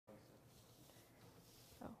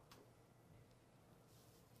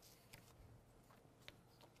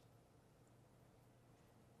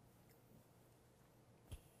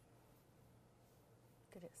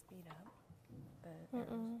beat up the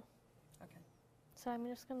arrows? Okay. So I'm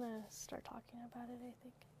just going to start talking about it, I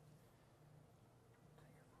think.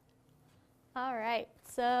 All right,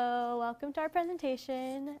 so welcome to our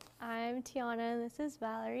presentation. I'm Tiana and this is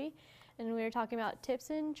Valerie, and we're talking about tips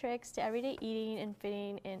and tricks to everyday eating and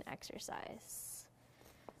fitting in exercise.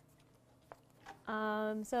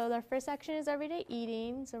 So our first section is everyday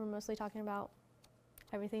eating, so we're mostly talking about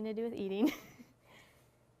everything to do with eating.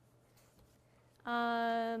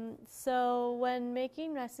 So when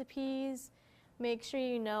making recipes, make sure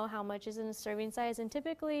you know how much is in a serving size, and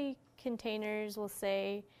typically containers will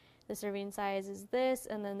say the serving size is this,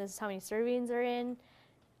 and then this is how many servings are in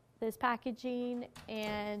this packaging.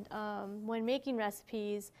 And when making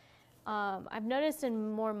recipes, I've noticed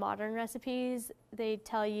in more modern recipes, they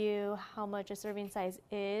tell you how much a serving size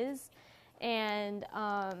is, and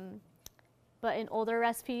but in older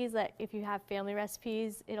recipes, like if you have family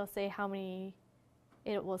recipes, it'll say how many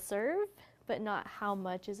it will serve, but not how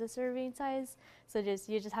much is a serving size. So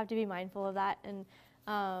you just have to be mindful of that. And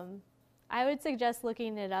I would suggest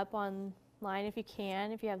looking it up online if you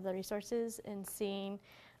can, if you have the resources, and seeing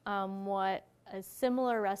what a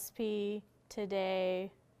similar recipe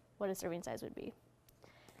today, what a serving size would be.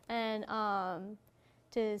 And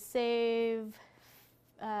to save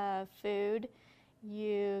food,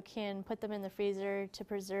 you can put them in the freezer to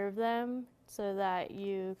preserve them so that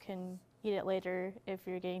you can eat it later if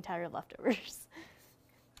you're getting tired of leftovers.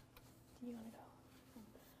 Do you want to go?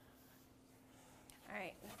 All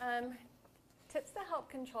right. Tips to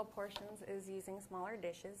help control portions is using smaller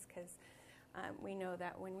dishes, because we know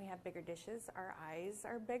that when we have bigger dishes, our eyes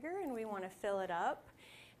are bigger and we want to fill it up.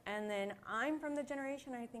 And then I'm from the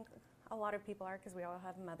generation, I think a lot of people are, because we all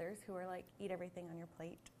have mothers who are like, eat everything on your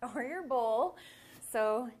plate or your bowl.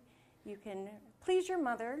 So you can please your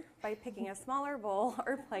mother by picking a smaller bowl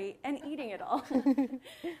or plate and eating it all.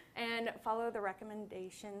 And follow the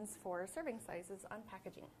recommendations for serving sizes on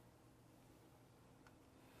packaging.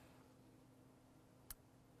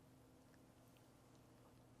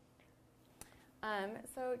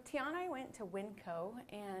 So Tiana and I went to Winco,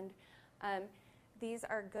 and these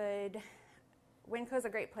are good. Winco's a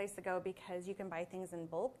great place to go because you can buy things in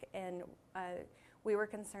bulk, and we were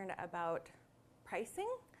concerned about pricing.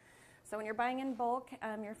 So when you're buying in bulk,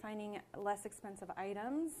 you're finding less expensive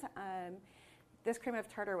items. This cream of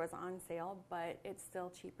tartar was on sale, but it's still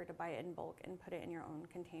cheaper to buy it in bulk and put it in your own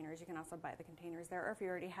containers. You can also buy the containers there, or if you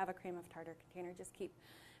already have a cream of tartar container, just keep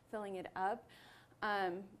filling it up.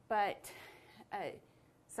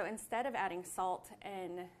 So instead of adding salt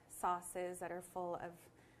and sauces that are full of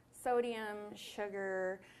sodium,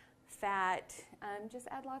 sugar, fat, just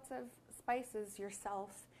add lots of spices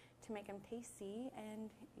yourself to make them tasty, and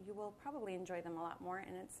you will probably enjoy them a lot more,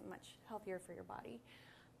 and it's much healthier for your body.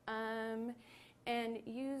 And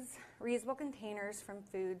use reusable containers from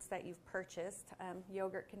foods that you've purchased,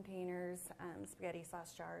 yogurt containers, spaghetti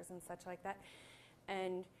sauce jars, and such like that.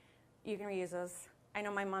 And you can reuse those. I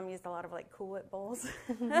know my mom used a lot of like Cool Whip bowls,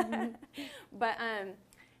 but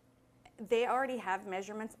they already have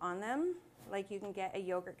measurements on them. Like you can get a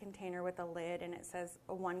yogurt container with a lid and it says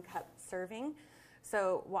a 1 cup serving.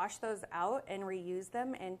 So wash those out and reuse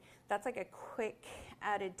them, and that's like a quick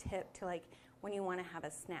added tip to like when you want to have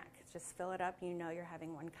a snack. Just fill it up, you know you're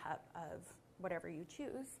having 1 cup of whatever you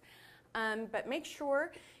choose. But make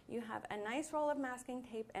sure you have a nice roll of masking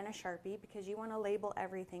tape and a Sharpie, because you want to label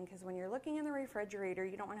everything, because when you're looking in the refrigerator,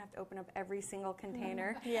 you don't want to have to open up every single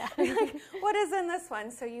container. Yeah. Like, what is in this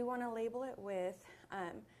one? So you want to label it with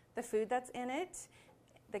the food that's in it,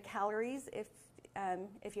 the calories if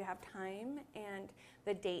you have time, and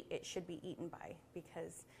the date it should be eaten by,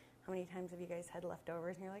 because how many times have you guys had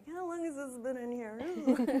leftovers and you're like, how long has this been in here?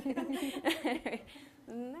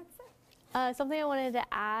 And that's it. Something I wanted to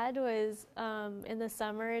add was in the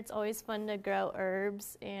summer, it's always fun to grow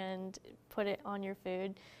herbs and put it on your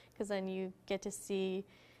food, because then you get to see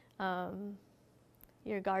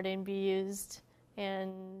your garden be used,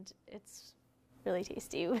 and it's really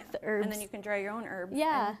tasty with the herbs. And then you can dry your own herbs.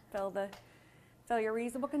 Yeah. And fill your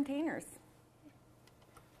reusable containers.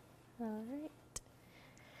 All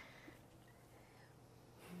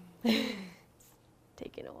right.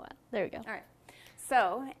 Taking a while. There we go. All right.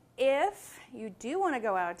 So if you do want to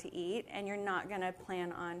go out to eat and you're not going to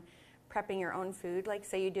plan on prepping your own food, like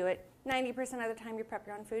say you do it 90% of the time you prep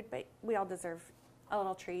your own food, but we all deserve a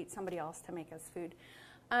little treat, somebody else to make us food.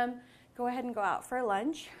 Go ahead and go out for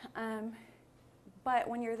lunch. But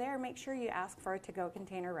when you're there, make sure you ask for a to-go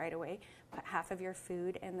container right away. Put half of your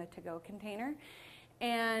food in the to-go container,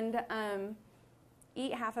 and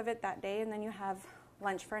eat half of it that day, and then you have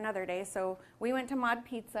lunch for another day. So we went to Mod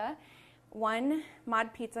Pizza, one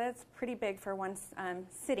mod pizza. It's pretty big for one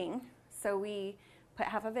sitting, so we put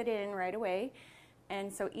half of it in right away,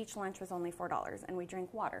 and so each lunch was only $4, and we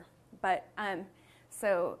drink water. But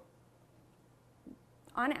so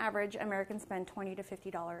on average, Americans spend $20 to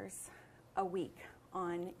 $50 a week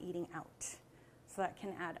on eating out, so that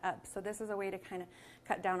can add up. So this is a way to kind of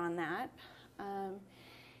cut down on that.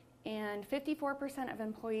 And 54% of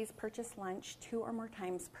employees purchase lunch 2 or more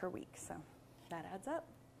times per week, so that adds up.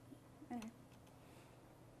 Anyway.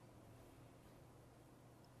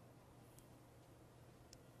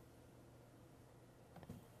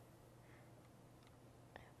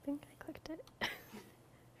 I think I clicked it.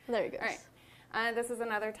 There it goes. All right. This is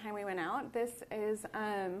another time we went out. This is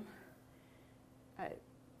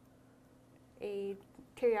a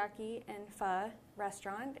teriyaki and pho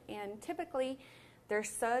restaurant, and typically they're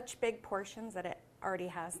such big portions that it already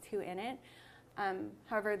has 2 in it.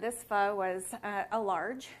 However, this pho was a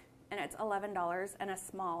large, and it's $11, and a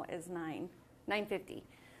small is $9.50.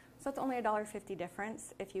 So it's only a $1.50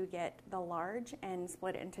 difference if you get the large and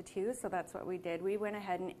split it into 2. So that's what we did. We went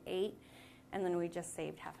ahead and ate, and then we just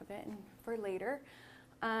saved half of it for later.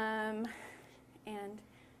 And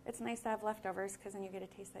it's nice to have leftovers because then you get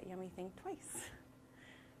to taste that yummy thing twice.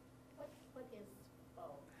 What is pho?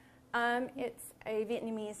 It's a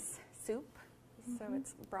Vietnamese soup, so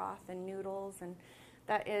it's broth and noodles, and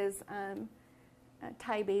that is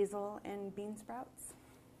Thai basil and bean sprouts.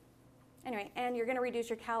 Anyway, and you're going to reduce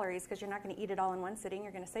your calories because you're not going to eat it all in one sitting.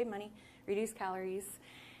 You're going to save money, reduce calories,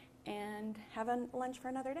 and have a lunch for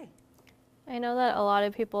another day. I know that a lot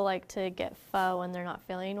of people like to get pho when they're not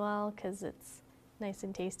feeling well because it's nice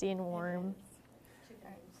and tasty and warm. 2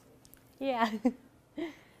 times. Yeah.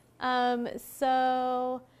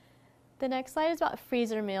 So the next slide is about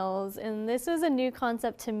freezer meals, and this is a new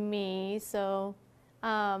concept to me, so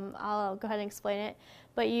I'll go ahead and explain it.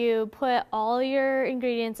 But you put all your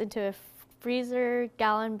ingredients into a freezer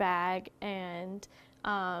gallon bag, and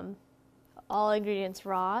all ingredients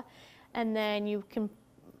raw, and then you can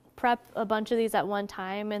prep a bunch of these at one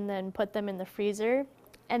time and then put them in the freezer.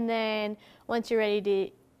 And then once you're ready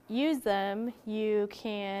to use them, you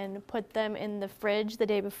can put them in the fridge the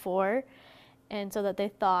day before, and so that they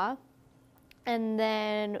thaw. And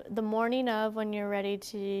then the morning of, when you're ready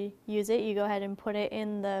to use it, you go ahead and put it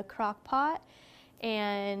in the crock pot.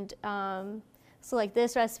 And so like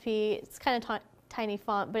this recipe, it's kind of tiny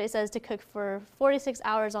font, but it says to cook for 4 to 6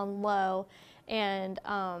 hours on low. And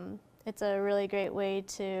it's a really great way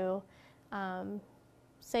to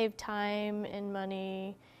save time and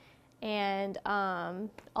money. And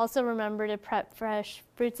also remember to prep fresh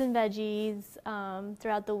fruits and veggies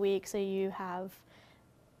throughout the week, so you have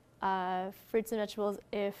fruits and vegetables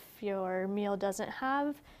if your meal doesn't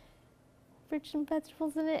have fruits and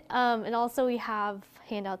vegetables in it. And also we have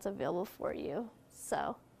handouts available for you,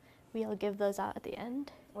 so we'll give those out at the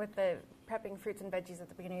end. With the prepping fruits and veggies at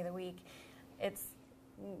the beginning of the week, it's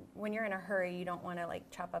when you're in a hurry, you don't want to like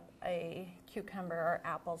chop up a cucumber or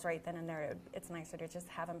apples right then and there. It's nicer to just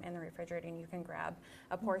have them in the refrigerator, and you can grab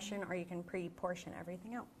a portion or you can pre-portion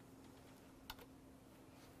everything out.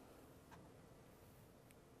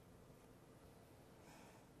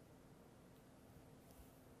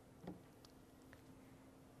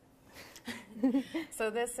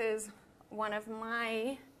 So this is one of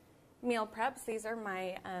my meal preps. These are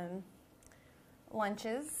my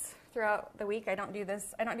lunches throughout the week. I don't do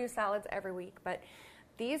salads every week, but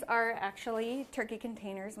these are actually turkey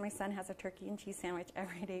containers. My son has a turkey and cheese sandwich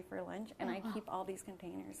every day for lunch, and I keep all these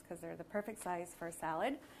containers because they're the perfect size for a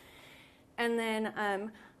salad. And then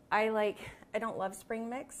I don't love spring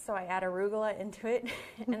mix, so I add arugula into it,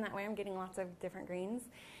 and that way I'm getting lots of different greens.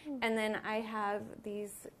 And then I have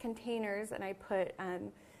these containers, and I put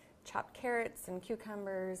chopped carrots and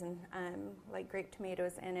cucumbers and like grape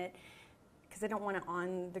tomatoes in it, because I don't want it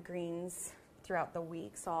on the greens throughout the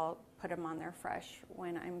week, so I'll put them on there fresh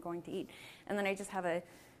when I'm going to eat. And then I just have a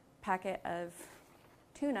packet of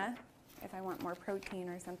tuna if I want more protein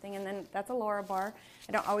or something. And then that's a Laura bar.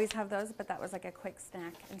 I don't always have those, but that was like a quick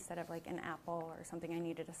snack instead of like an apple or something I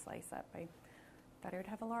needed to slice up. I thought I would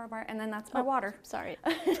have a Laura bar. And then that's my water. Sorry.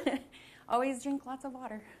 Always drink lots of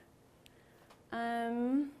water.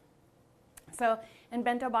 So, and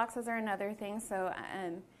bento boxes are another thing. So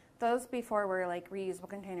those before were like reusable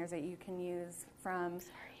containers that you can use from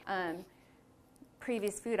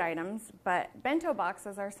previous food items. But bento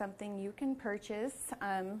boxes are something you can purchase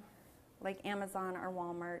like Amazon or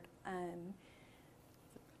Walmart.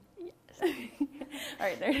 Yes. All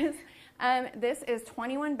right, there it is. This is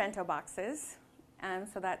 21 bento boxes.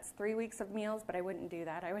 So that's 3 weeks of meals, but I wouldn't do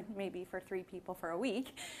that. I would maybe for 3 people for a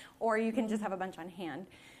week, or you can just have a bunch on hand.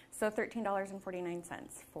 So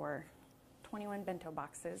 $13.49 for 21 bento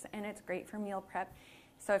boxes, and it's great for meal prep.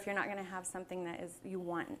 So if you're not going to have something that is you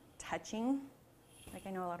want touching, like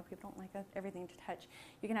I know a lot of people don't like everything to touch,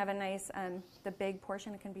 you can have a nice, the big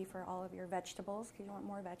portion can be for all of your vegetables because you want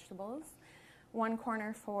more vegetables. One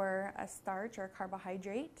corner for a starch or a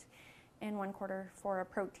carbohydrate, and one quarter for a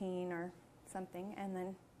protein or something, and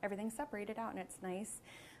then everything's separated out, and it's nice.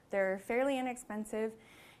 They're fairly inexpensive.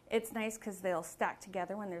 It's nice because they'll stack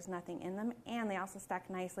together when there's nothing in them, and they also stack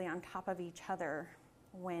nicely on top of each other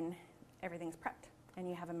when everything's prepped, and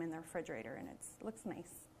you have them in the refrigerator, and it looks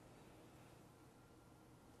nice.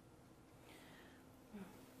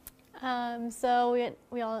 So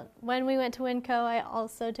when we went to Winco, I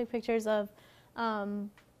also took pictures of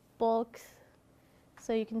bulk.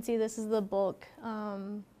 So you can see this is the bulk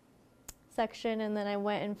section, and then I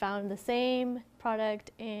went and found the same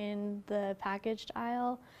product in the packaged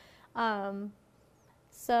aisle.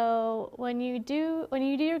 So when you do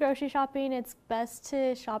your grocery shopping, it's best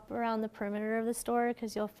to shop around the perimeter of the store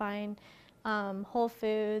because you'll find whole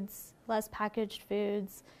foods, less packaged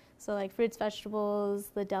foods, so like fruits,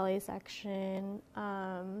 vegetables, the deli section,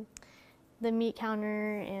 the meat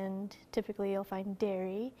counter, and typically you'll find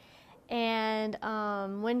dairy. And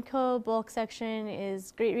Winco bulk section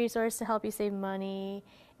is a great resource to help you save money,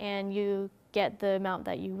 and you get the amount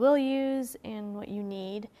that you will use and what you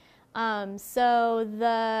need. So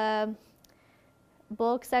the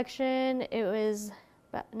bulk section, it was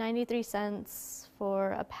about 93 cents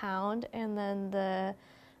for a pound, and then the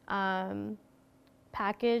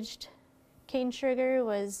packaged cane sugar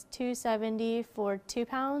was $2.70 for 2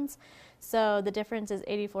 pounds. So the difference is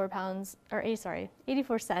 84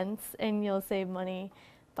 cents, and you'll save money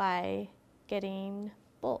by getting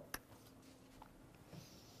bulk.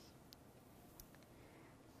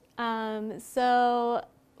 So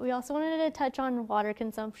we also wanted to touch on water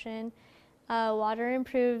consumption. Water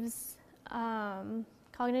improves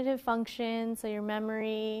cognitive function, so your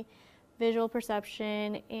memory, visual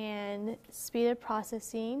perception, and speed of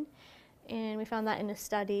processing. And we found that in a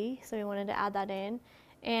study, so we wanted to add that in.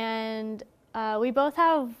 And we both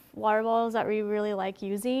have water bottles that we really like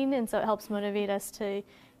using, and so it helps motivate us to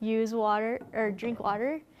use water or drink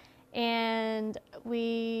water. And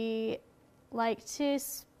we like to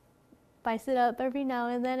spice it up every now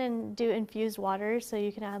and then and do infused water, so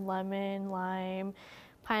you can add lemon, lime,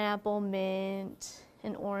 pineapple, mint,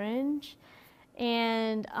 and orange.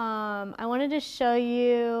 And I wanted to show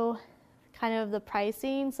you kind of the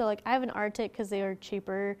pricing. So like I have an Arctic because they were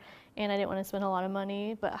cheaper and I didn't want to spend a lot of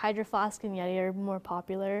money, but Hydro Flask and Yeti are more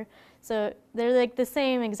popular. So they're like the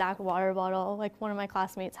same exact water bottle. Like one of my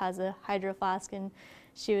classmates has a Hydro Flask, and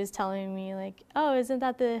she was telling me like, oh, isn't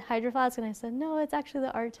that the Hydro Flask? And I said, no, it's actually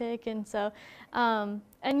the Arctic. And so, and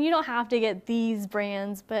you don't have to get these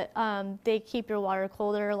brands, but they keep your water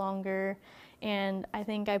colder longer. And I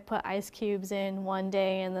think I put ice cubes in one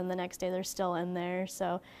day, and then the next day they're still in there.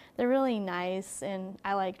 So they're really nice, and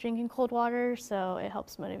I like drinking cold water, so it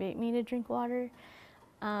helps motivate me to drink water.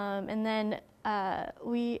 And then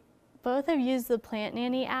we both have used the Plant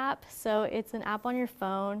Nanny app. So it's an app on your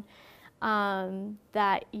phone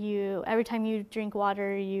that every time you drink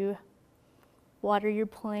water, you water your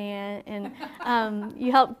plant, and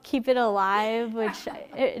you help keep it alive, which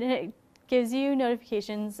it gives you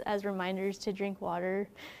notifications as reminders to drink water,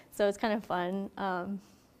 so it's kind of fun.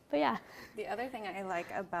 But yeah. The other thing I like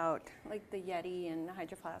about like the Yeti and the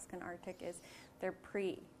Hydro Flask and Arctic is they're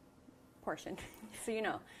pre-portioned. So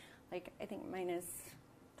like I think mine is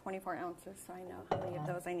 24 ounces, so I know how many of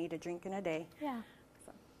those I need to drink in a day. Yeah.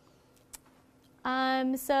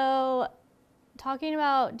 So talking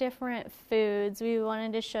about different foods, we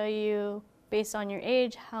wanted to show you, based on your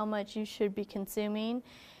age, how much you should be consuming.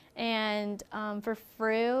 And for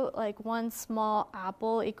fruit, like 1 small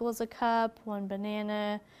apple equals a cup, 1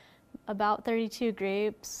 banana, about 32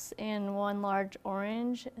 grapes, and 1 large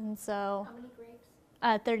orange. And so, How many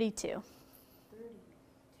grapes? 32. 32.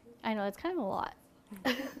 I know, it's kind of a lot.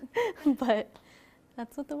 But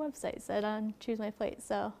that's what the website said on Choose My Plate.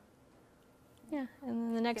 So, yeah. And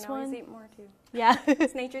then the next You can always one. eat more too. Yeah.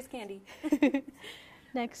 It's nature's candy.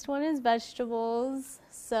 Next one is vegetables.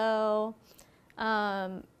 So,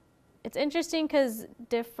 it's interesting because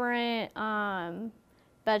different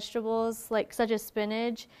vegetables, like such as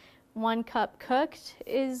spinach, 1 cup cooked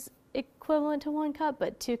is equivalent to 1 cup,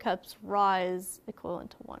 but 2 cups raw is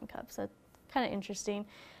equivalent to 1 cup. So it's kind of interesting.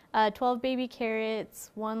 12 baby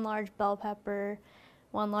carrots, 1 large bell pepper,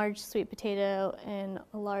 1 large sweet potato, and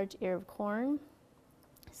a large ear of corn.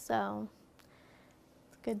 So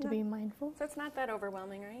it's good to be mindful. So it's not that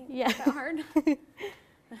overwhelming, right? Yeah. Is that hard?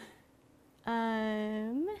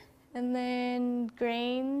 And then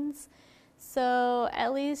grains. So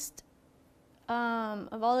at least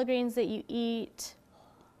of all the grains that you eat,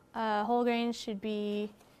 whole grains should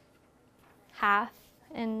be half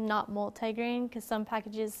and not multigrain, because some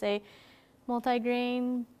packages say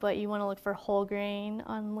multigrain, but you want to look for whole grain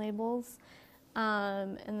on labels.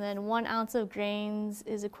 And then 1 ounce of grains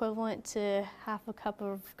is equivalent to half a cup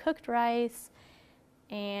of cooked rice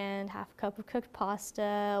and half a cup of cooked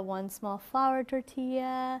pasta, 1 small flour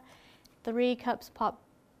tortilla, 3 cups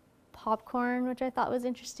popcorn, which I thought was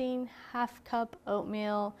interesting, half cup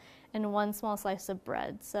oatmeal, and 1 small slice of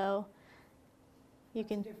bread. So you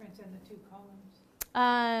can. What's the difference in the 2 columns?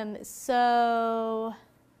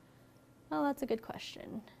 Well, that's a good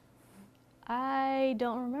question. I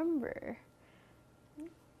don't remember.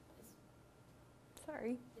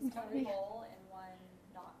 Sorry. Is one whole and one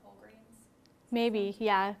not whole grains? Maybe,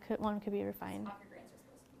 yeah, one could be refined. Half your grains are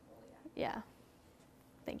supposed to be whole, yeah. Yeah,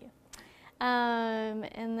 thank you.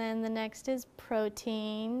 And then the next is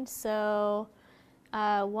protein. So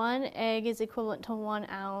 1 egg is equivalent to 1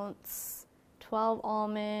 ounce, 12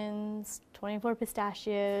 almonds, 24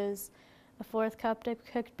 pistachios, a 1/4 cup of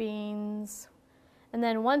cooked beans, and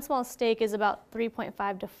then 1 small steak is about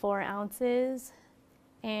 3.5 to 4 ounces,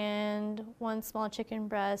 and 1 small chicken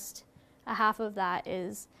breast, a half of that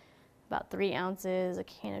is about 3 ounces, a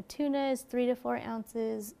can of tuna is 3 to 4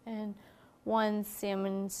 ounces, and 1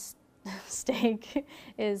 salmon steak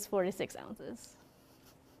is 4 to 6 ounces.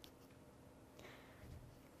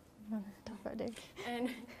 Talk about dairy. And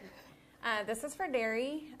this is for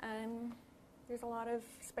dairy. There's a lot of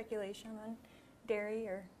speculation on dairy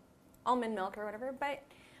or almond milk or whatever, but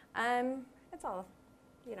it's all,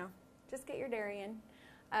 just get your dairy in.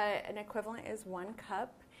 An equivalent is 1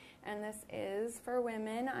 cup, and this is for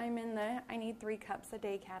women. I'm in the I need 3 cups a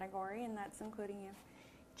day category, and that's including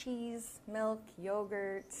cheese, milk,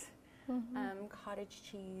 yogurt, cottage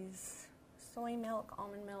cheese, soy milk,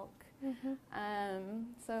 almond milk.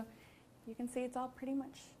 So you can see it's all pretty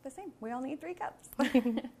much the same. We all need 3 cups.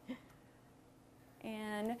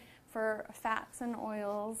 And for fats and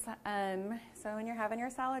oils, so when you're having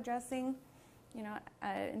your salad dressing,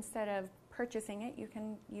 instead of purchasing it, you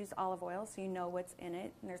can use olive oil so you know what's in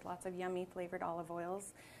it. And there's lots of yummy flavored olive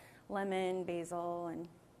oils, lemon, basil, and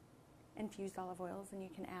infused olive oils, and you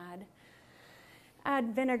can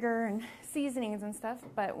add vinegar and seasonings and stuff.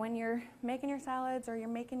 But when you're making your salads or you're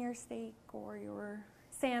making your steak or your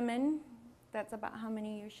salmon, that's about how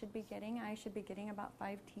many you should be getting. I should be getting about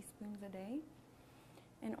 5 teaspoons a day,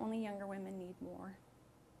 and only younger women need more.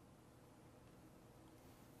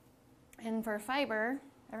 And for fiber,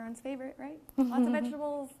 everyone's favorite, right? Lots of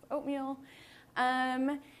vegetables, oatmeal.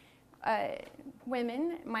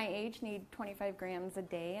 Women my age need 25 grams a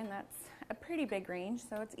day, and that's a pretty big range,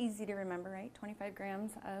 so it's easy to remember, right? 25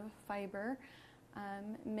 grams of fiber.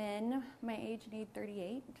 Men my age need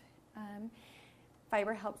 38.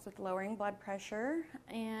 Fiber helps with lowering blood pressure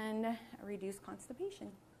and reduce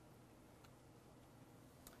constipation.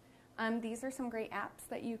 These are some great apps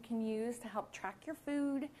that you can use to help track your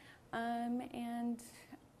food, and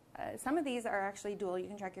some of these are actually dual. You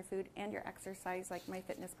can track your food and your exercise, like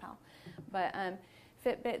MyFitnessPal. But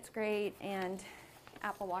Fitbit's great, and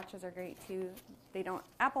Apple Watches are great too.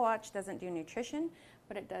 Apple Watch doesn't do nutrition,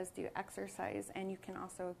 but it does do exercise, and you can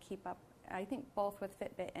also keep up. I think both with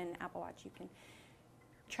Fitbit and Apple Watch, you can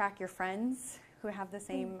track your friends who have the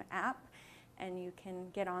same app, and you can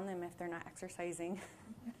get on them if they're not exercising.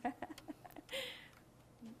 All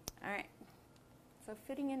right, so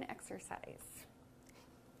fitting in exercise.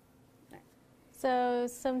 So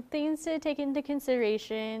some things to take into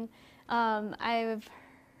consideration. I've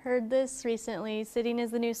heard this recently, sitting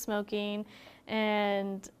is the new smoking,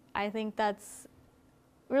 and I think that's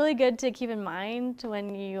really good to keep in mind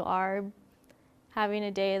when you are having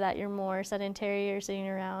a day that you're more sedentary or sitting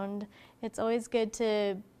around. It's always good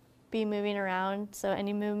to be moving around, so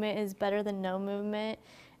any movement is better than no movement,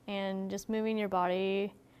 and just moving your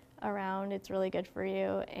body around, it's really good for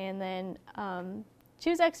you. And then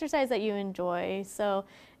choose exercise that you enjoy. So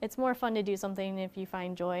it's more fun to do something if you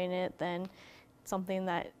find joy in it than something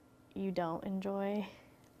that you don't enjoy.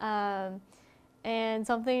 And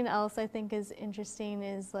something else I think is interesting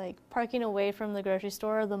is like parking away from the grocery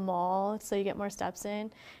store or the mall so you get more steps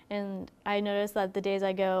in. And I noticed that the days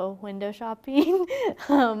I go window shopping,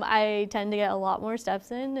 I tend to get a lot more steps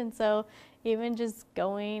in. And so even just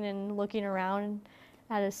going and looking around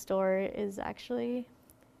at a store is actually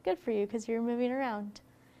good for you because you're moving around.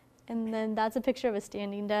 And then that's a picture of a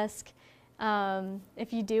standing desk.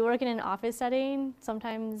 If you do work in an office setting,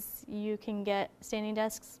 sometimes you can get standing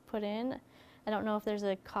desks put in. I don't know if there's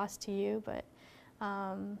a cost to you, but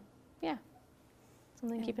yeah,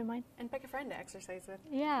 something to keep in mind. And pick a friend to exercise with.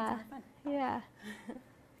 Yeah. It's more fun. Yeah.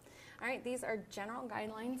 All right, these are general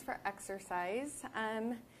guidelines for exercise.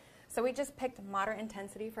 So we just picked moderate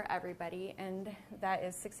intensity for everybody, and that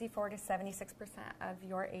is 64 to 76% of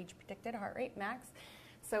your age predicted heart rate max.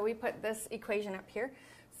 So we put this equation up here.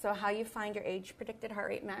 So how you find your age predicted heart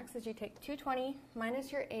rate max is you take 220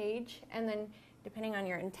 minus your age, and then depending on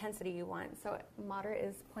your intensity you want. So moderate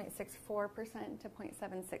is 0.64% to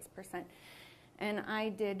 0.76%. And I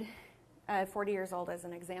did 40 years old as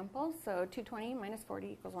an example. So 220 minus 40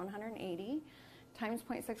 equals 180 times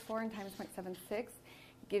 0.64 and times 0.76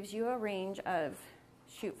 gives you a range of,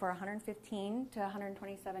 shoot for 115 to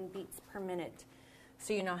 127 beats per minute.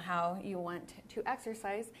 So you know how you want to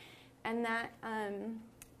exercise. And that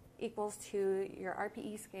equals to your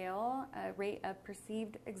RPE scale, a rate of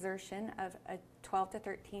perceived exertion of a 12 to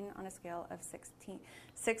 13 on a scale of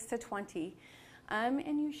 6 to 20.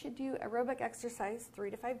 And you should do aerobic exercise 3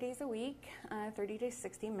 to 5 days a week, 30 to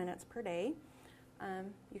 60 minutes per day.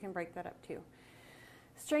 You can break that up too.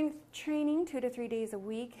 Strength training 2 to 3 days a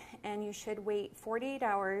week, and you should wait 48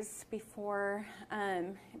 hours before,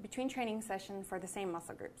 between training sessions for the same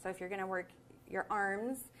muscle group. So if you're going to work your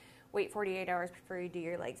arms, wait 48 hours before you do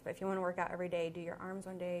your legs. But if you want to work out every day, do your arms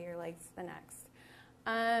one day, your legs the next.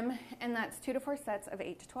 And that's 2 to 4 sets of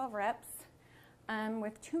 8 to 12 reps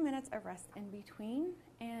with 2 minutes of rest in between.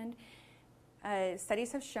 And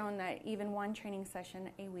studies have shown that even one training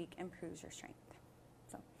session a week improves your strength.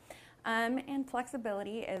 So, and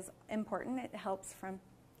flexibility is important. It helps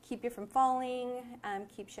keep you from falling,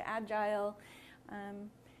 keeps you agile.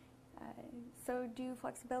 So do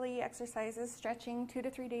flexibility exercises, stretching 2 to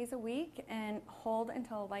 3 days a week, and hold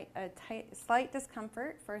until slight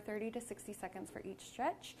discomfort for 30 to 60 seconds for each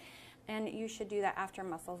stretch. And you should do that after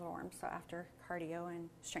muscles are warm. So after cardio and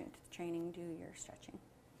strength training, do your stretching.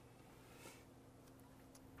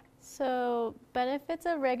 So benefits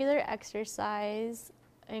of regular exercise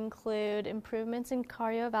include improvements in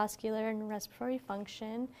cardiovascular and respiratory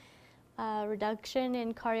function, reduction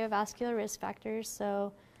in cardiovascular risk factors,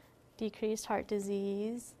 so decreased heart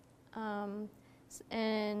disease,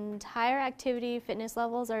 and higher activity fitness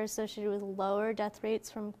levels are associated with lower death rates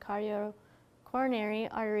from coronary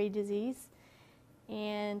artery disease,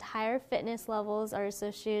 and higher fitness levels are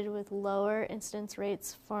associated with lower incidence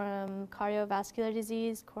rates from cardiovascular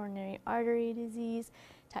disease, coronary artery disease,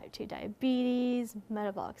 type 2 diabetes,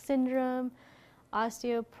 metabolic syndrome,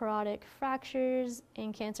 osteoporotic fractures,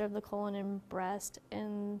 and cancer of the colon and breast.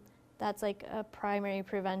 And that's like a primary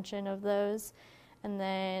prevention of those. And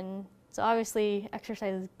then, so obviously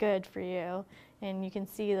exercise is good for you, and you can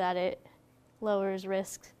see that it lowers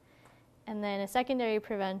risks. And then a secondary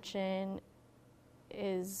prevention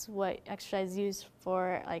is what exercise is used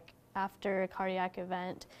for, like after a cardiac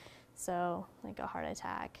event, so like a heart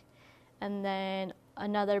attack. And then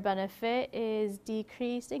another benefit is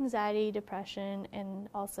decreased anxiety, depression, and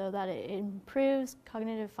also that it improves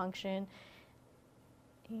cognitive function.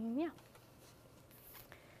 And yeah.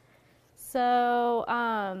 So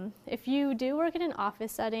if you do work in an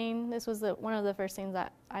office setting, this was one of the first things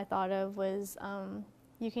that I thought of was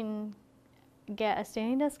you can get a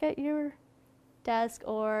standing desk at your desk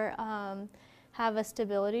or have a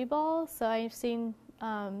stability ball. So I've seen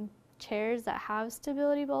chairs that have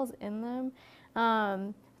stability balls in them.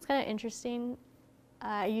 It's kind of interesting.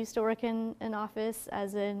 I used to work in an office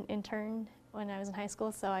as an intern when I was in high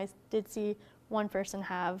school, so I did see one person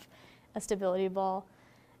have a stability ball.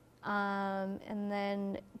 And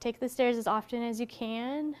then take the stairs as often as you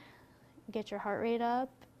can, get your heart rate up,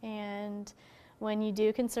 and when you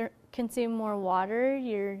do consume more water,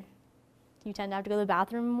 you tend to have to go to the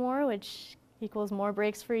bathroom more, which equals more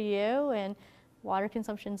breaks for you, and water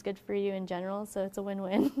consumption is good for you in general, so it's a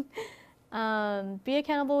win-win. Be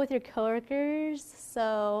accountable with your coworkers,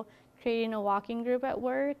 so creating a walking group at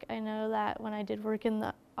work. I know that when I did work in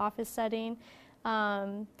the office setting,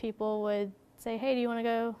 people would say, hey, do you want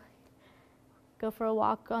to go for a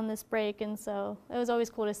walk on this break? And so it was always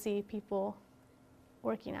cool to see people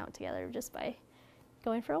working out together just by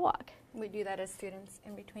going for a walk. We do that as students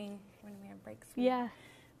in between when we have breaks. Yeah.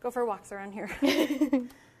 Go for walks around here.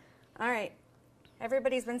 All right.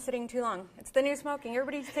 Everybody's been sitting too long. It's the new smoking.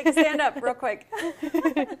 Everybody take a stand up real quick.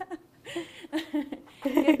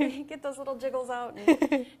 Get those little jiggles out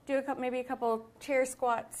and do maybe a couple chair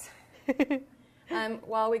squats.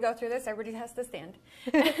 While we go through this, everybody has to stand.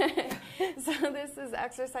 So this is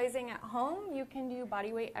exercising at home. You can do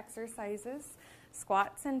body weight exercises,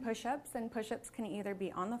 squats and push-ups can either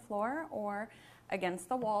be on the floor or against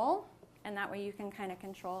the wall. and that way you can kind of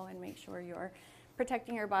control and make sure you're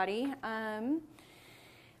protecting your body.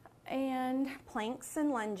 And planks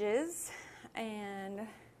and lunges, and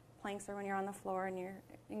planks are when you're on the floor and you're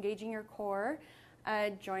engaging your core.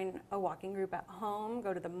 Join a walking group at home,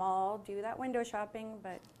 go to the mall, do that window shopping,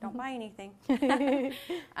 but don't buy anything.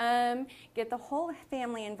 Get the whole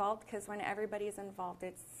family involved, because when everybody's involved,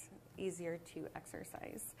 it's easier to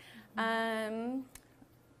exercise.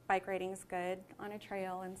 Bike riding is good on a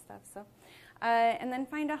trail and stuff. So, and then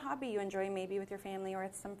find a hobby you enjoy, maybe with your family or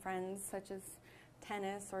with some friends, such as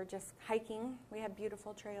tennis or just hiking. We have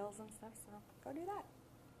beautiful trails and stuff, so go do that.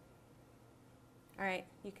 All right,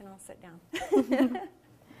 you can all sit down.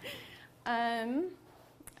 All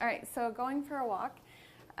right, so going for a walk,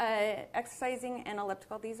 exercising and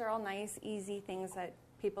elliptical, these are all nice, easy things that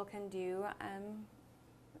people can do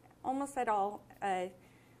almost at all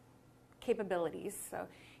capabilities. So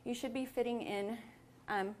you should be fitting in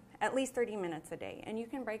at least 30 minutes a day, and you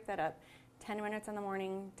can break that up. 10 minutes in the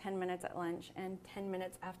morning, 10 minutes at lunch, and 10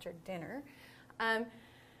 minutes after dinner.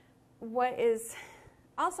 What is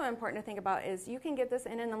also important to think about is you can get this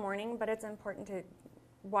in the morning, but it's important to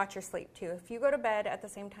watch your sleep too. If you go to bed at the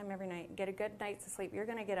same time every night, get a good night's sleep, you're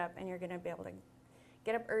going to get up and you're going to be able to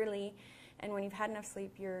get up early. And when you've had enough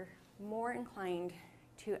sleep, you're more inclined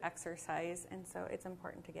to exercise. And so it's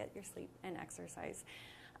important to get your sleep and exercise.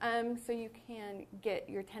 So you can get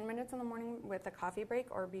your 10 minutes in the morning with a coffee break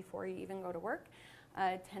or before you even go to work,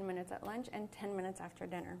 10 minutes at lunch, and 10 minutes after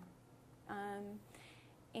dinner.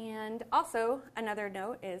 And also, another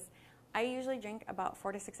note is I usually drink about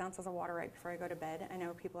 4 to 6 ounces of water right before I go to bed. I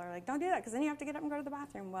know people are like, don't do that because then you have to get up and go to the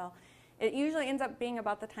bathroom. Well, it usually ends up being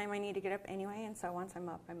about the time I need to get up anyway, and so once I'm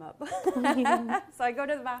up, I'm up. So I go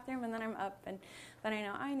to the bathroom and then I'm up, and then I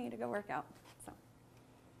know I need to go work out.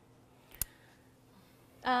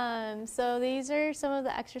 So these are some of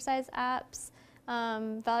the exercise apps.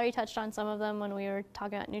 Valerie touched on some of them when we were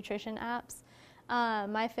talking about nutrition apps.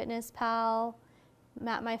 MyFitnessPal,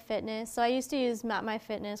 MapMyFitness. So I used to use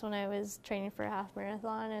MapMyFitness when I was training for a half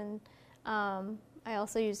marathon, and I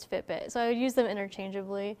also used Fitbit. So I would use them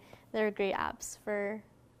interchangeably. They're great apps for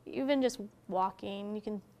even just walking. You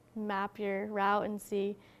can map your route and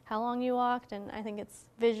see how long you walked, and I think it's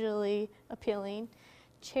visually appealing.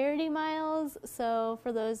 Charity miles. So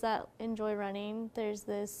for those that enjoy running, there's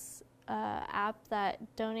this app that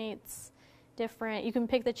donates different, you can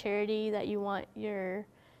pick the charity that you want your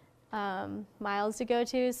miles to go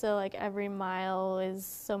to. So like every mile is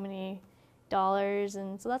so many dollars,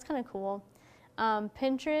 and so that's kind of cool.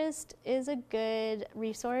 Pinterest is a good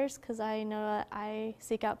resource because I know that I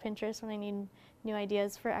seek out Pinterest when I need new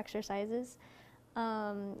ideas for exercises.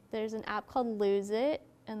 There's an app called Lose It,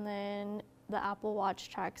 and then the Apple Watch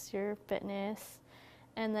tracks your fitness.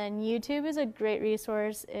 And then YouTube is a great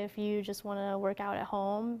resource if you just want to work out at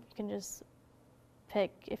home. You can just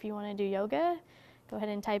pick if you want to do yoga, go ahead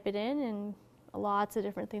and type it in, and lots of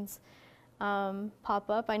different things pop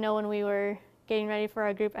up. I know when we were getting ready for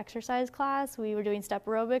our group exercise class, we were doing step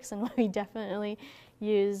aerobics, and we definitely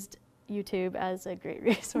used YouTube as a great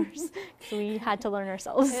resource because we had to learn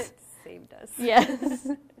ourselves. It saved us. Yes.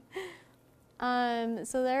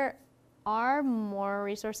 So there are more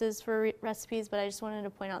resources for recipes, but I just wanted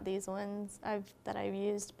to point out these ones that I've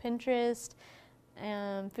used. Pinterest,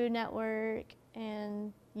 Food Network,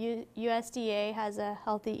 and USDA has a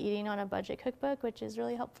healthy eating on a budget cookbook, which is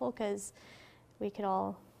really helpful because we could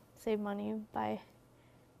all save money by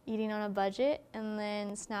eating on a budget. And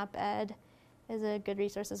then SnapEd is a good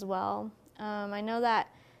resource as well. I know that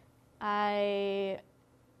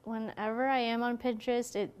whenever I am on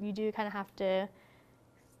Pinterest, you do kind of have to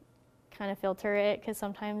kind of filter it because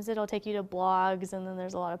sometimes it'll take you to blogs and then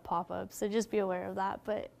there's a lot of pop-ups, so just be aware of that.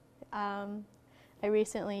 But I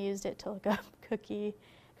recently used it to look up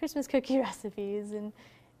Christmas cookie recipes, and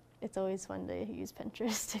it's always fun to use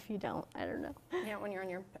Pinterest. If you don't, I don't know. Yeah, when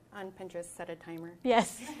you're on Pinterest, set a timer.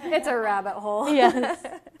 Yes. It's a rabbit hole. Yes,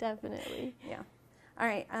 definitely. Yeah. All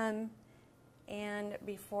right. And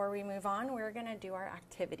before we move on, we're going to do our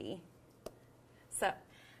activity. So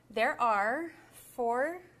there are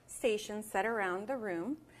 4 stations set around the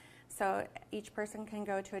room. So each person can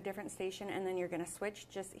go to a different station, and then you're going to switch.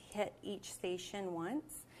 Just hit each station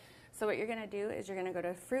once. So what you're going to do is you're going to go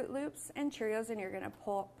to Fruit Loops and Cheerios, and you're going to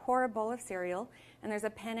pour a bowl of cereal. And there's a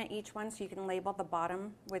pen at each one, so you can label the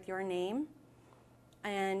bottom with your name.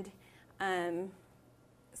 And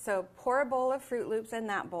so pour a bowl of Fruit Loops in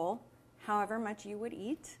that bowl, however much you would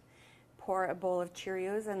eat. Pour a bowl of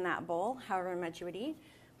Cheerios in that bowl, however much you would eat.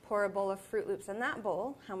 pour a bowl of Fruit Loops in that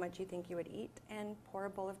bowl, how much you think you would eat, and pour a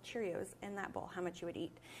bowl of Cheerios in that bowl, how much you would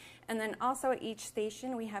eat. And then also at each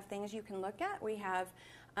station, we have things you can look at. We have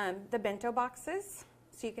the bento boxes,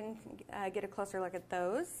 so you can get a closer look at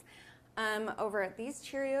those. Over at these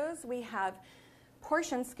Cheerios, we have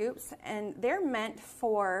portion scoops, and they're meant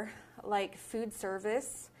for like food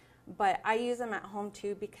service, but I use them at home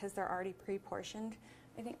too because they're already pre-portioned.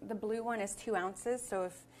 I think the blue one is 2 ounces, so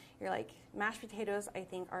if you're like, mashed potatoes, I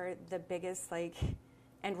think, are the biggest, like,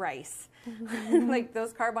 and rice. Like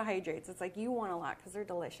those carbohydrates, it's like you want a lot because they're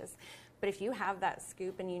delicious. But if you have that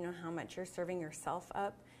scoop and you know how much you're serving yourself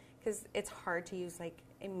up, because it's hard to use like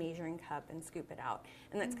a measuring cup and scoop it out.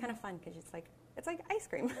 And that's kind of fun because it's like ice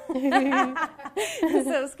cream.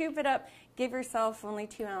 So scoop it up, give yourself only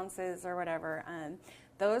 2 ounces or whatever.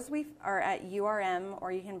 Those are at URM,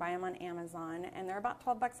 or you can buy them on Amazon, and they're about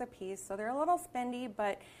 $12 a piece, so they're a little spendy,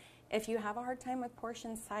 but if you have a hard time with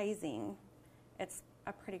portion sizing, it's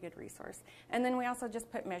a pretty good resource. And then we also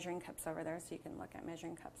just put measuring cups over there, so you can look at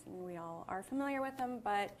measuring cups, and we all are familiar with them,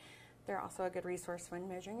 but they're also a good resource when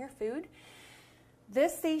measuring your food.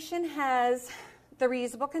 This station has the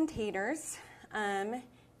reusable containers, and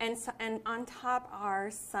on top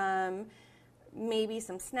are maybe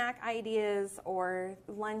some snack ideas or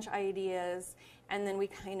lunch ideas, and then we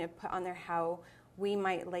kind of put on there how we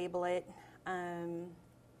might label it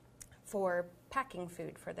for packing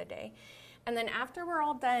food for the day. And then after we're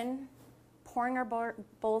all done pouring our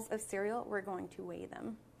bowls of cereal, we're going to weigh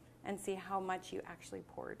them and see how much you actually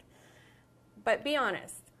poured. But be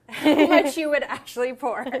honest, how much you would actually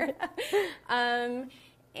pour.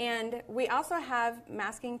 And we also have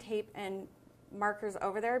masking tape and markers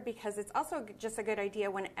over there because it's also just a good idea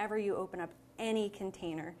whenever you open up any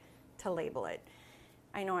container to label it.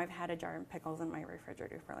 I know I've had a jar of pickles in my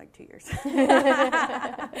refrigerator for like 2 years.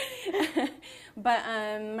 But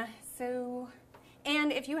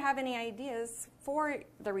and if you have any ideas for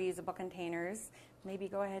the reusable containers, maybe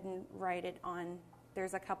go ahead and write it on.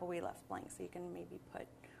 There's a couple we left blank, so you can maybe put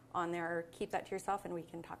on there or keep that to yourself, and we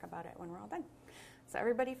can talk about it when we're all done. So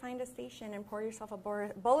everybody find a station and pour yourself a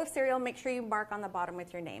bowl of cereal. Make sure you mark on the bottom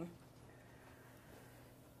with your name.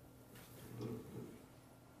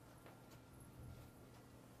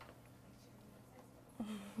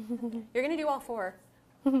 You're going to do all 4.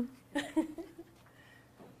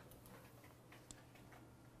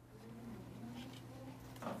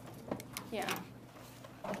 Yeah.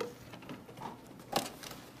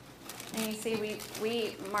 And you see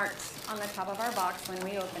we marked on the top of our box when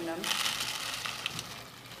we opened them.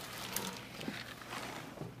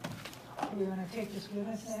 We want to take this with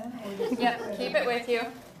us then? Or just Yep, keep it with you.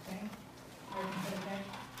 Okay. Or we can put it back?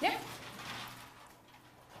 Yeah.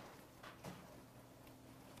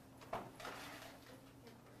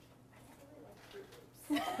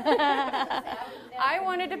 I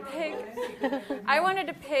wanted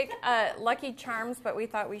to pick Lucky Charms, but we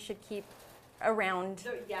thought we should keep around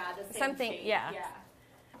The same something. shape. Yeah.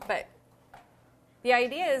 But the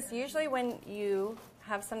idea is usually when you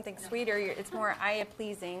have something sweeter, it's more eye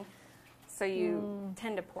pleasing, so you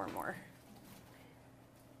tend to pour more.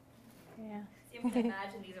 Yeah. See, I can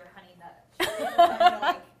imagine these are honey nut Cheerios. I'm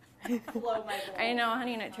gonna, like, blow my bowl. I know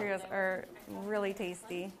Honey Nut Cheerios are really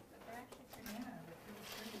tasty. Yeah,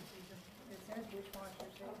 it says dishwasher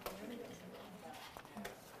safe.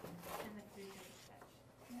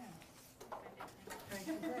 Yeah. Like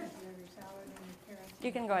you said, if you have your salad and your carrots.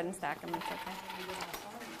 You can go ahead and stack them. It's okay. and you get a salad.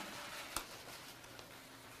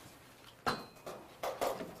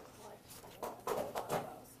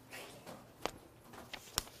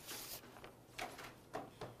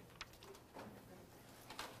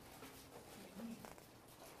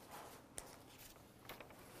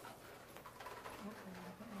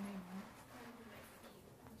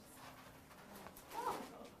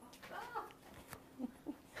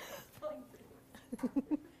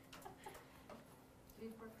 Do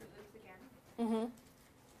you pour Fruit Loops again? Mm-hmm.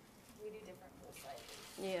 We do different bowl sizes.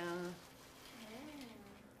 Yeah.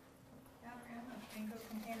 Now, Emma, panko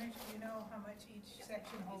containers, do you know how much each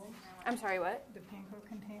section holds? I'm sorry, what? The panko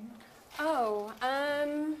container? Oh, I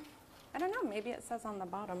don't know. Maybe it says on the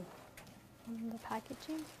bottom. The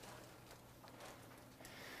packaging.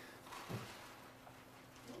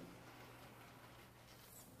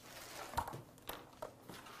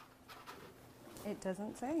 It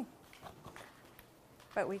doesn't say.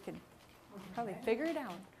 But we could probably figure it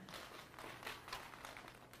out.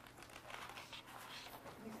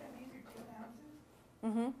 You said these are 2 ounces?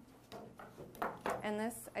 Mm-hmm. And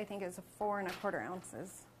this, I think, is 4 1/4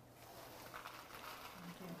 ounces.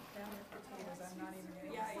 Okay, down with potatoes, I'm not even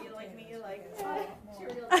gonna. Yeah, you like me, potatoes, like, because I want more.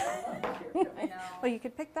 Cheerios, I love Cheerios. I know. Well, you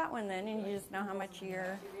could pick that one then, and you just know how much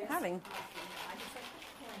you're having. I just like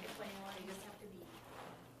picking, but you know what, you just have to be,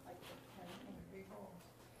 like, the Big holes.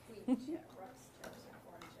 wheat check, Rux checks, and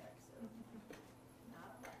corn checks, so,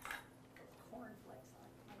 not Rux, those corn flakes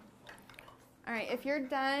on. All right, if you're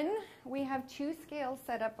done, we have 2 scales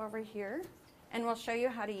set up over here, and we'll show you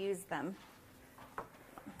how to use them.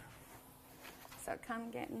 So come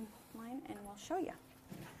get in line, and we'll show you.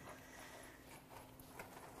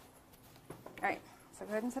 All right, so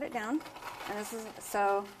go ahead and set it down. And this is,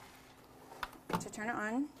 so to turn it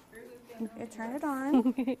on, you turn it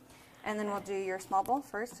on, and then we'll do your small bowl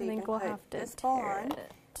first. So I you think can we'll put have to this bowl tear on,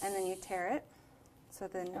 it. and then you tear it. So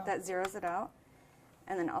then that zeroes it out.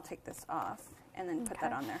 And then I'll take this off, and then put that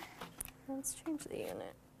Okay. on there. Let's change the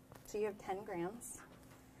unit. So you have 10 grams.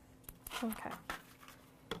 Okay.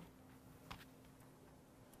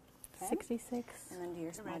 Okay. 66. And then do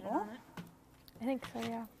your small bowl. I think so,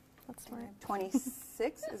 yeah. That's smart.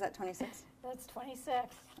 26, is that 26? That's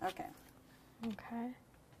 26. Okay. Okay.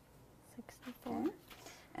 64. Okay.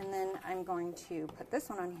 And then I'm going to put this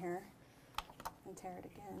one on here and tear it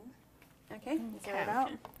again. Okay, zero it out.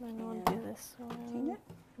 Then we'll And do this change one. it.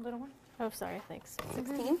 Little one? Oh, sorry, thanks.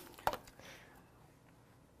 16.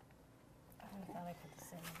 I thought I put the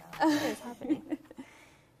same amount. What is happening?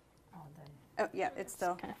 Oh, then, Oh, yeah, it's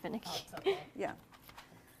still, Kind of finicky. oh, it's okay. yeah.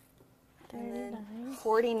 And then 39.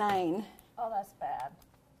 49. Oh, that's bad.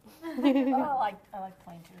 Oh, I like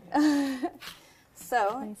plain Cheerios.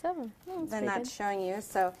 So 27. Oh, that's then pretty that's showing you.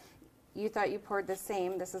 So you thought you poured the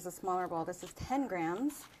same. This is a smaller bowl. This is 10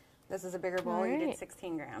 grams. This is a bigger bowl. You did Alright.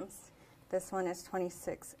 16 grams. This one is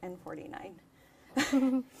 26 and 49.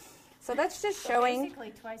 So that's just So showing.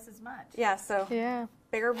 basically twice as much. Yeah, so good. Yeah.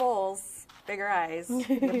 bigger bowls, bigger eyes.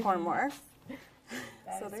 You pour more.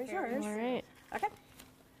 That So is there's very yours. All right. Okay.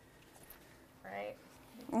 Right.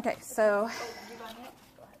 Okay, so You got it?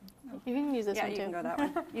 Go ahead. You can use this yeah, one you too. can go that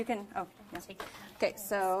one. You can, oh, yeah. Take it. Okay,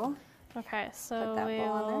 so Okay, put so that bowl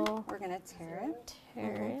on there. we'll We're going to tear it.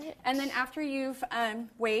 tear it. And then after you've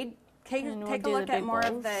weighed, take And we'll a do the look at big more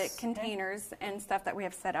of bowls. the containers and stuff that we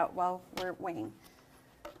have set out while we're weighing.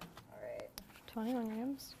 All right. 21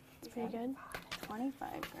 grams. That's pretty good. 25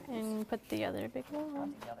 grams. And put the other big I'll one.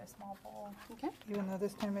 do the other small bowl. Okay. Even though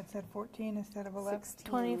this time it said 14 instead of 11. 16.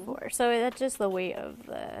 24. So that's just the weight of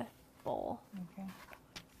the bowl. Okay.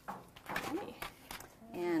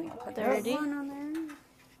 And put the 30. big one on there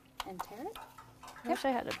and tear it. I wish I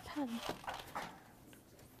had a pen.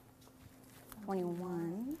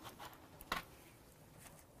 21.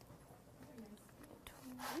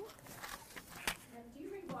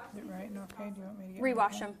 Is it right and okay? Do you want me to get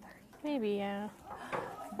Rewash them. Maybe, yeah.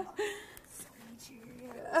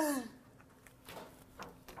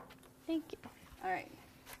 Thank you. All right.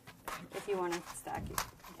 If you want to stack it.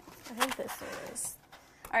 I think this is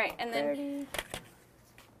All right, and then 30.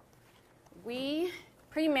 we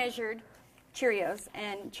pre-measured Cheerios,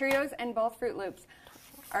 and Cheerios and both Fruit Loops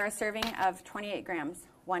are a serving of 28 grams,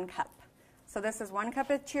 1 cup. So this is 1 cup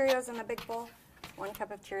of Cheerios in the big bowl, 1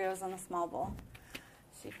 cup of Cheerios in the small bowl.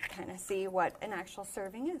 So you can kind of see what an actual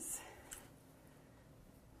serving is.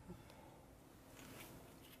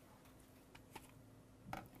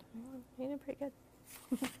 You did pretty good.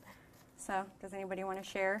 So does anybody want to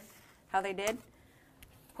share how they did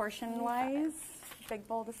portion-wise? Big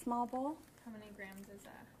bowl to small bowl? How many grams is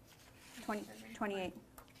that? 28.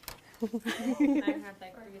 I have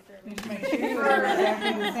like 3 Just servings. make sure they're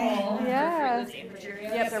exactly the same. Yeah.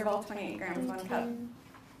 Yep, they're both 28 grams, 1 cup.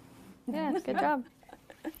 Yeah, good job.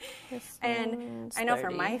 This And one's I know for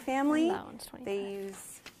 30. my family, That one's 25. they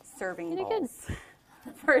use serving You did good. bowls.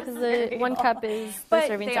 For Because the cereal. 1 cup is the But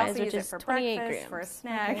serving they size, also which use is it for 28 breakfast, grams. for a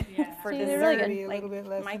snack, Yeah. for So you dessert. did really good. Maybe a Like little bit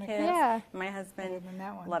less my than a kids, cup. Yeah. my Better husband than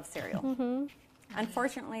that one. love cereal. Mm-hmm.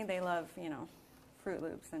 Unfortunately, they love, Fruit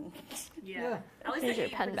Loops and. Yeah. At least Here's they your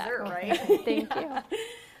eat pen for back. dessert, right? Thank you.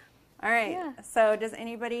 All right. Yeah. So, does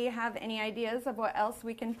anybody have any ideas of what else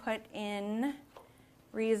we can put in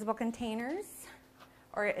reusable containers?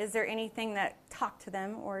 Or is there anything that talk to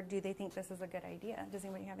them, or do they think this is a good idea? Does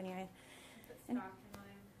anybody have any idea? Put stock in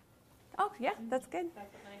mine. Oh, yeah, that's good.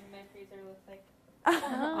 That's what my freezer looks like.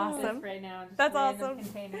 Awesome. Right now. Just That's random awesome.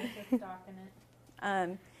 Containers with stock in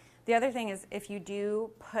it. The other thing is, if you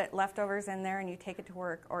do put leftovers in there and you take it to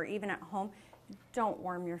work, or even at home, don't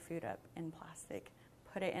warm your food up in plastic.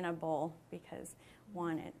 Put it in a bowl because,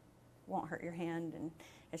 one, it won't hurt your hand, and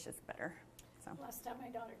it's just better. So. Last time my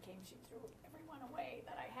daughter came, she threw everyone away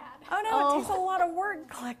that I had. Oh no, it takes a lot of work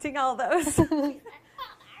collecting all those.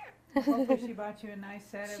 Hopefully she bought you a nice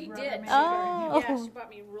set of She rubber did. maybe, Oh. or, Yeah, she bought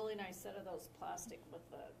me a really nice set of those plastic with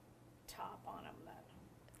the top on them that.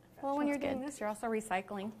 Well, when you're That's doing good. this, you're also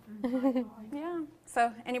recycling. Yeah.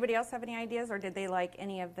 So anybody else have any ideas, or did they like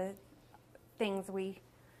any of the things we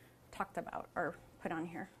talked about or put on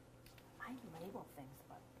here? I label things,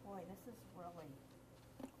 but boy, this is really.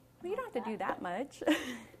 Well, you don't have to do that much.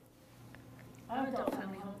 I'm adult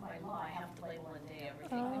friendly home by law, I have to label and day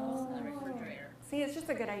everything that goes in the refrigerator. See, it's just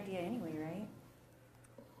a good idea anyway, right?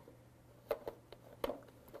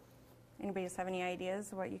 Anybody else have any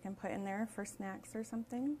ideas of what you can put in there for snacks or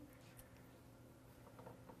something?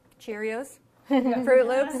 Cheerios, Fruit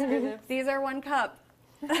Loops. These are 1 cup.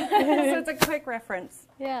 So it's a quick reference.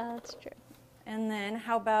 Yeah, that's true. And then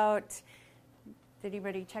how about, did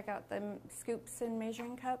anybody check out the scoops and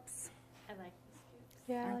measuring cups? I like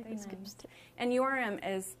Yeah, I Aren't like they the scoops nice? too. And URM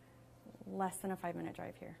is less than a 5-minute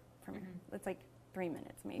drive here from here. It's like 3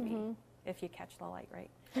 minutes maybe, Mhm. if you catch the light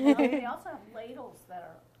right. They also have ladles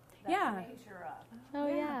that Yeah. measure up. Oh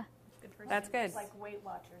Yeah. yeah. That's good. It's like Weight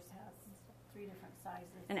Watchers has 3 different sizes.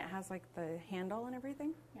 And it has like the handle and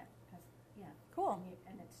everything. Yeah, yeah. Cool.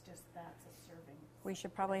 And it's just, that's a serving. We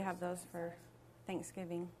should probably have those for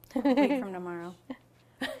Thanksgiving, a week from tomorrow.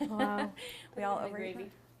 Wow. We all the over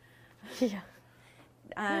gravy. Yeah.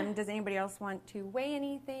 Does anybody else want to weigh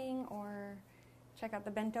anything or check out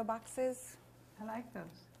the bento boxes? I like those.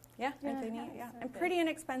 Yeah, Yeah. aren't they neat? Yeah, and pretty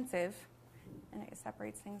inexpensive, and it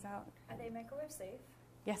separates things out. Are they microwave safe?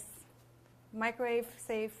 Yes, microwave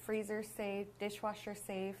safe, freezer safe, dishwasher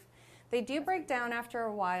safe. They do break down after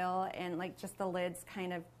a while, and like just the lids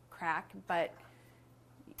kind of crack, but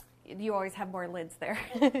you always have more lids there.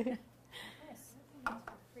 Nice.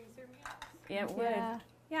 Freezer meals? Yeah, it would. Yeah.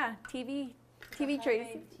 Yeah, TV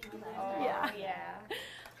trays. Oh,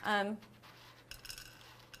 Yeah.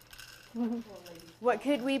 What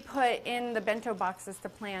could we put in the bento boxes to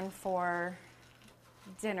plan for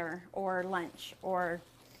dinner or lunch or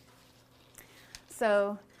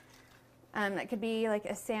so that could be like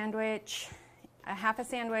a sandwich, a half a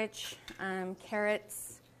sandwich,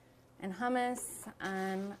 carrots and hummus,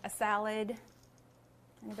 a salad.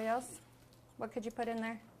 Anybody else? What could you put in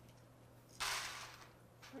there?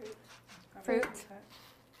 Fruit.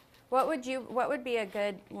 What would be a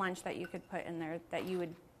good lunch that you could put in there that you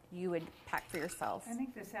would pack for yourself? I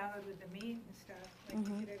think the salad with the meat and stuff, like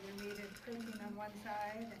you could have your meat and protein on one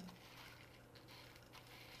side and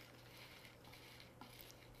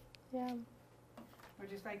Yeah. or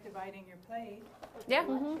just like dividing your plate. Yeah.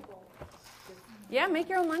 Yeah, make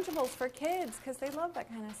your own Lunchables for kids because they love that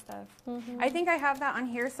kind of stuff. I think I have that on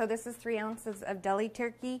here. So this is 3 ounces of deli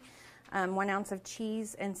turkey, 1 ounce of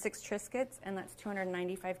cheese, and 6 Triscuits, and that's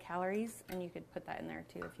 295 calories. And you could put that in there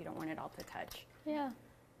too if you don't want it all to touch. Yeah.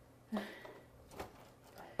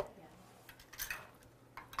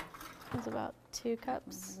 It's about 2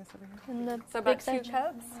 cups. This over here. And the So about big 2 section.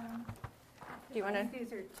 cups. Do you want I to? think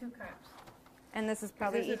these are 2 cups. And this is 'Cause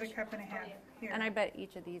probably this is each. a cup and a half here. And I bet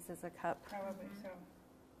each of these is a cup. Probably so.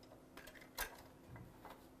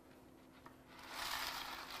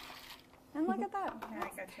 And look at that. Now I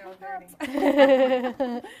got you all dirty.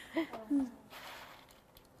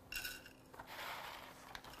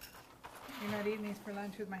 You're not eating these for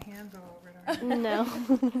lunch with my hands all over it, are you?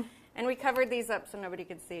 No. And we covered these up so nobody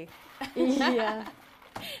could see Yeah.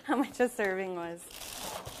 how much a serving was.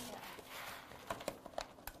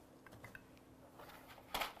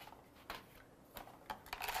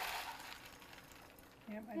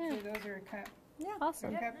 Yep, I'd say those are a cup. Yeah. So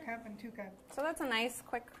Awesome. cup, and 2 cups. So that's a nice,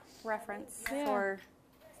 quick reference Yeah. for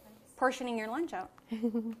portioning your lunch out.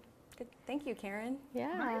 Good. Thank you, Karen. My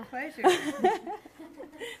Yeah. pleasure.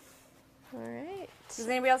 All right. Does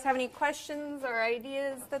anybody else have any questions or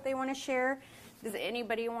ideas that they want to share? Does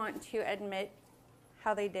anybody want to admit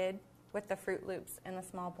how they did with the Fruit Loops in the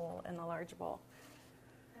small bowl and the large bowl?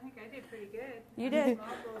 I think I did pretty good. You On the did. small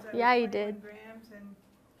bowls, I was Yeah, you 21 did. grams and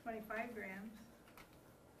 25 grams.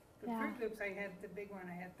 The Yeah. Fruit Loops, I had the big one,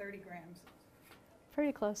 I had 30 grams.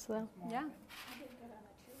 Pretty close though. more. Yeah. I did good on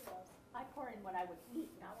the Cheerios. I pour in what I would eat,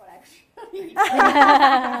 not what I should eat.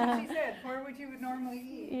 That's what she said, pour what you would normally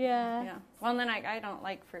eat. Yeah. Yeah. Well, then I don't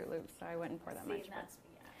like Fruit Loops, so I wouldn't pour that See, much. and But that's me.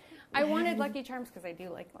 I wanted Lucky Charms because I do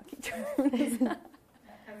like Lucky Charms. I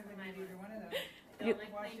haven't been either one of those. You- Don't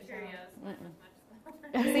like Wash plain it down. Cheerios. Not as much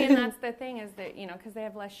as See, and that's the thing is that, because they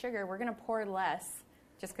have less sugar, we're going to pour less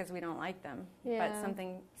just because we don't like them. But Yeah.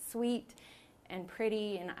 something sweet and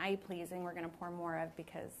pretty and eye-pleasing, we're going to pour more of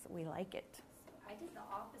because we like it. I did the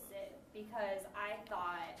opposite because I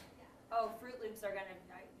thought, oh, Fruit Loops are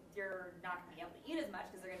you're not gonna be able to eat as much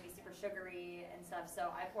because they're gonna be super sugary and stuff.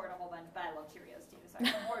 So I poured a whole bunch, but I love Cheerios too, so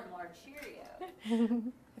I poured more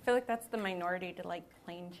Cheerios. I feel like that's the minority to like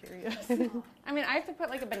plain Cheerios. I mean, I have to put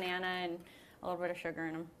like a banana and a little bit of sugar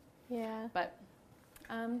in them. Yeah. But,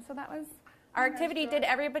 so that was our activity. Did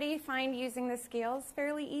everybody find using the scales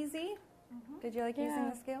fairly easy? Did you like using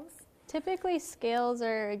the scales? Typically, scales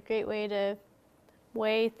are a great way to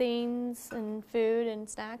weigh things and food and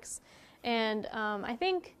snacks. And I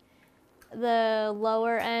think the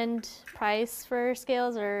lower end price for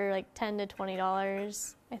scales are like $10 to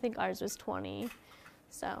 $20. I think ours was $20.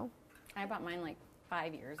 So I bought mine like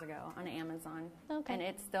 5 years ago on Amazon. Okay. And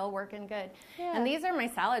it's still working good. Yeah. And these are my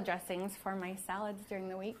salad dressings for my salads during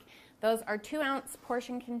the week. Those are 2-ounce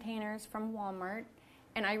portion containers from Walmart,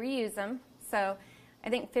 and I reuse them. So I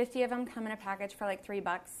think 50 of them come in a package for like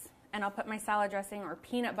 $3. And I'll put my salad dressing or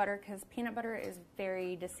peanut butter, because peanut butter is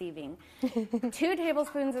very deceiving. 2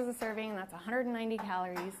 tablespoons is a serving, and that's 190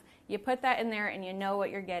 calories. You put that in there and you know what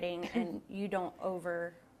you're getting, and you don't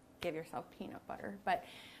over give yourself peanut butter. But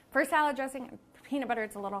for salad dressing, peanut butter,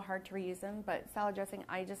 it's a little hard to reuse them, but salad dressing,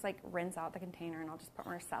 I just like rinse out the container and I'll just put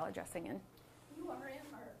more salad dressing in. URM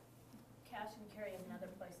or cash and carry is another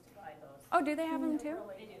place to buy those. Oh, do they have them too? They're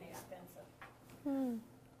really inexpensive.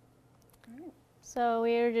 So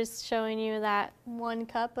we were just showing you that 1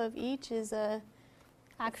 cup of each is a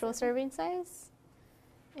actual serving size,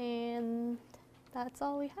 and that's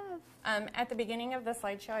all we have. At the beginning of the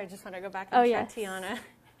slideshow, I just want to go back and show yes. Tiana.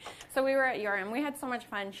 So we were at URM. We had so much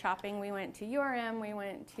fun shopping. We went to URM, we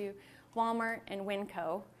went to Walmart and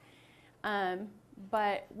Winco.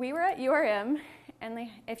 But we were at URM, and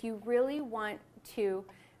if you really want to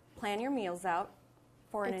plan your meals out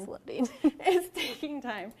for It's loading. it's taking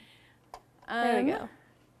time. There we go.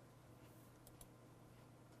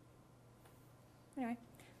 Anyway,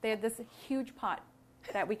 they had this huge pot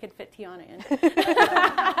that we could fit Tiana in.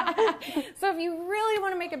 So if you really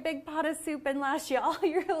want to make a big pot of soup and last you all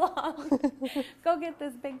year long, go get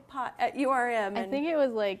this big pot at URM. I think it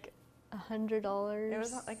was like $100. it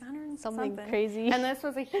was like 100 and something something crazy. And this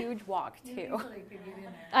was a huge walk too. Easily could get in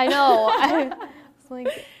there. I know. I was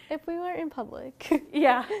like, if we weren't in public.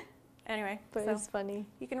 Yeah. Anyway, But so it's funny.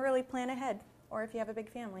 you can really plan ahead, or if you have a big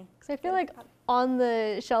family. Because I feel like on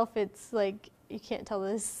the shelf, it's like you can't tell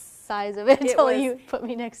the size of it until you put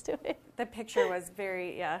me next to it. The picture was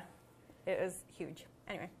very, it was huge.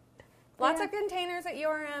 Anyway, lots of containers at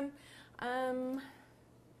URM.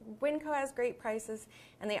 Winco has great prices,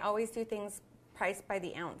 and they always do things priced by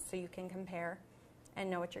the ounce, so you can compare and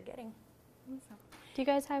know what you're getting. So. Do you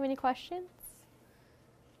guys have any questions?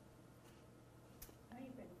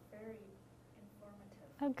 You've been very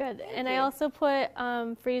informative. Oh, good. And I also put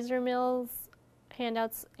freezer meals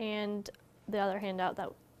handouts and the other handout that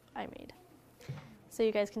I made. So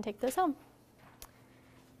you guys can take those home.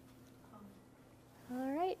 All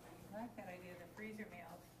right. I like that idea, the freezer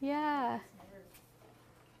meals. Yeah.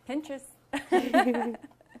 Pinches. Like you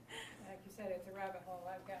said, it's a rabbit hole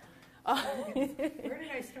I've gotten. Where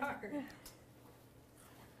did I start?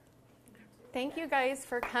 Thank you guys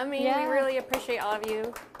for coming. Yeah. We really appreciate all of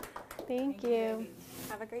you. Thank you.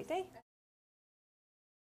 Have a great day.